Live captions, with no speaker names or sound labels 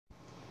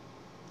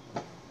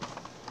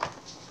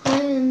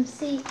Let's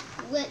see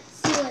what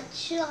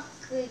truck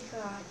we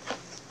got.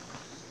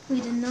 We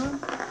did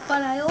not,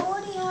 but I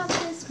already have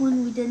this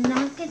one. We did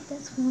not get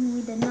this one.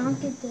 We did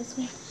not get this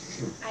one.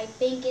 I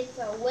think it's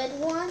a wood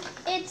one.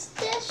 It's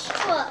this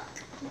truck.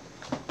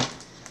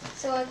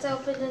 So let's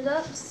open it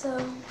up. So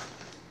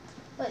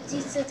let's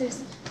use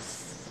scissors.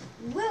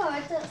 Will I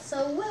better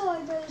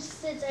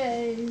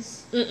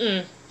scissors?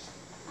 Mm-mm.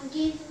 I'll give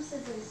you some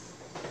scissors.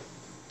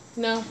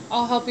 No,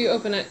 I'll help you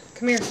open it.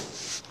 Come here. I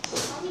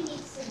need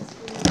scissors.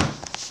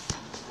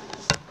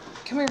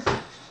 Come here.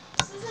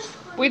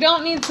 We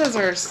don't need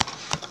scissors.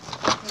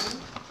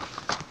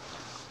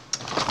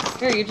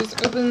 Here, you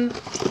just open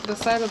the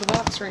side of the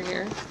box right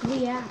here. Oh,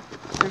 yeah.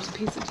 There's a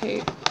piece of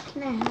tape.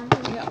 Can I have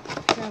it? Yep.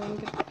 Yeah, let me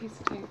get the piece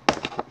of tape.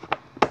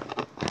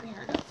 Here,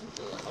 I got some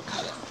glue. I'll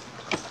cut it.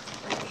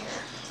 Right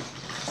here.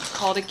 It's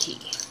called a key.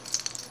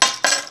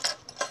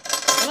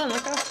 Hold on,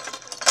 let go.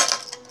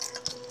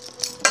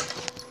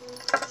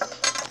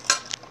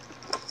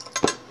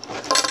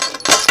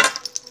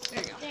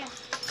 There you go. There.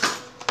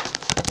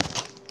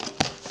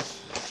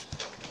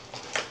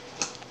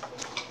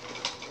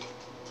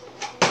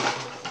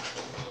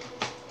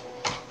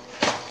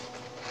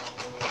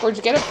 Where'd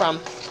you get it from?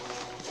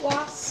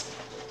 Wasp.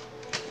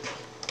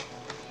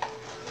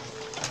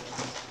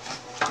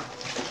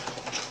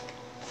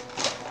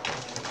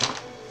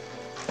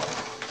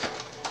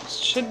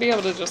 Should be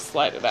able to just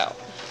slide it out.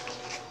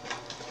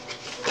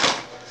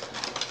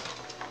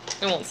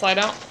 It won't slide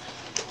out?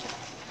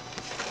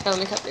 Okay, let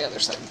me cut the other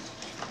side.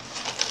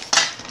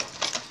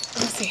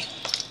 Let me see.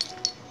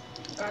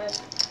 Got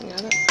it. You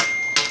got it?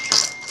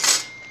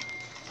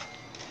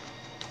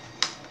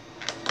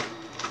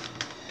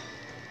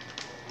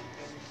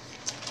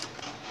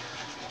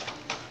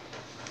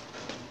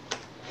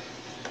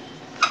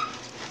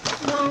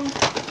 Mom,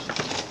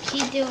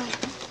 keep doing it.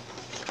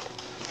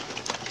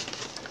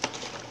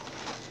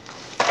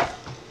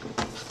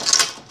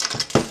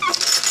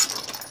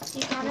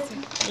 You got it?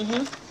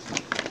 Mm-hmm.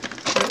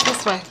 Put it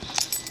this way.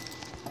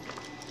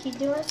 Keep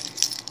doing it.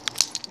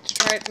 Did you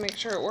try it to make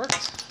sure it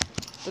worked?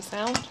 The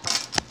sound?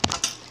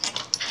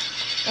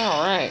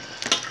 Alright.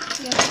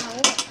 Yes, that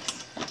works.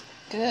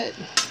 Good.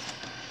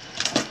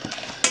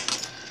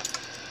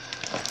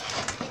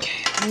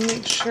 Okay, let me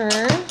make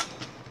sure.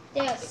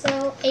 There,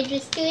 so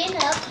Adrian's doing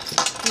up.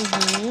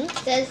 Mm-hmm.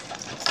 Says,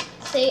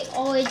 say,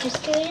 oh, Adrian's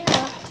doing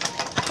up.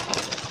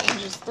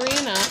 Just 3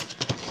 and up.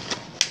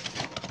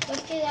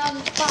 Let's get out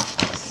of the box.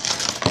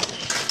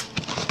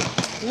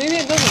 Maybe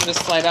it doesn't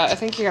just slide out. I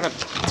think you gotta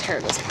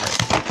tear this part.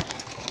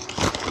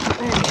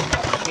 There you go.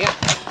 Yep.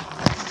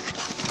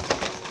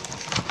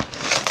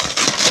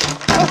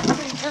 Oh,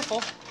 be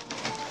careful.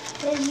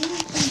 There we go.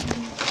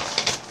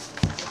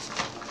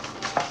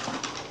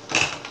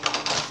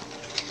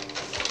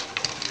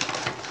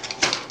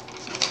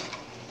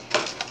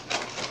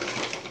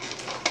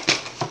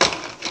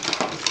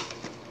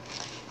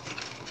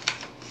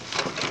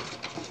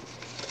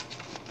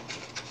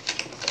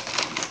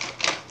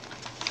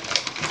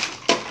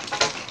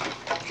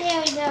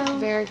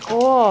 Very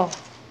cool.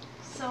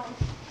 So.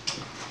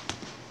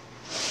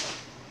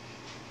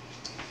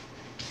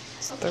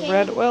 The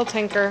red oil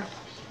tanker.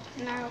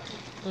 Now,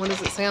 What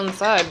does it say on the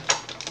side?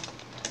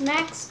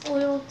 Max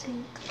oil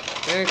tank.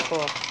 Very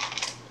cool.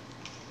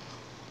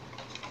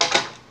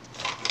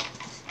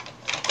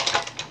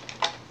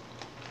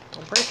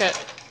 Don't break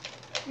it.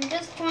 I'm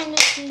just trying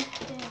to see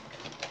there.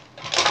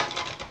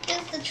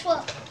 Here's the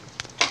truck.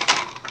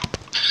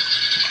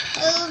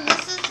 Oh,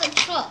 this is the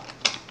truck.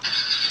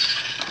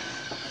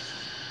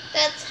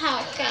 That's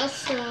how it goes.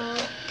 So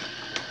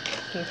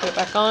Can you put it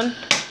back on?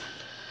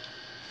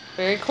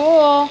 Very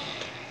cool.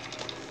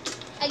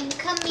 I'm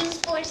coming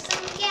for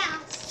some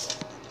gas.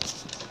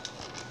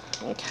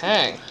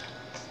 Okay.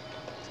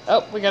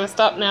 Oh, we gotta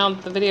stop now.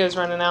 The video's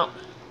running out.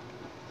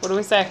 What do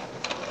we say?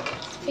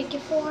 Thank you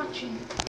for watching.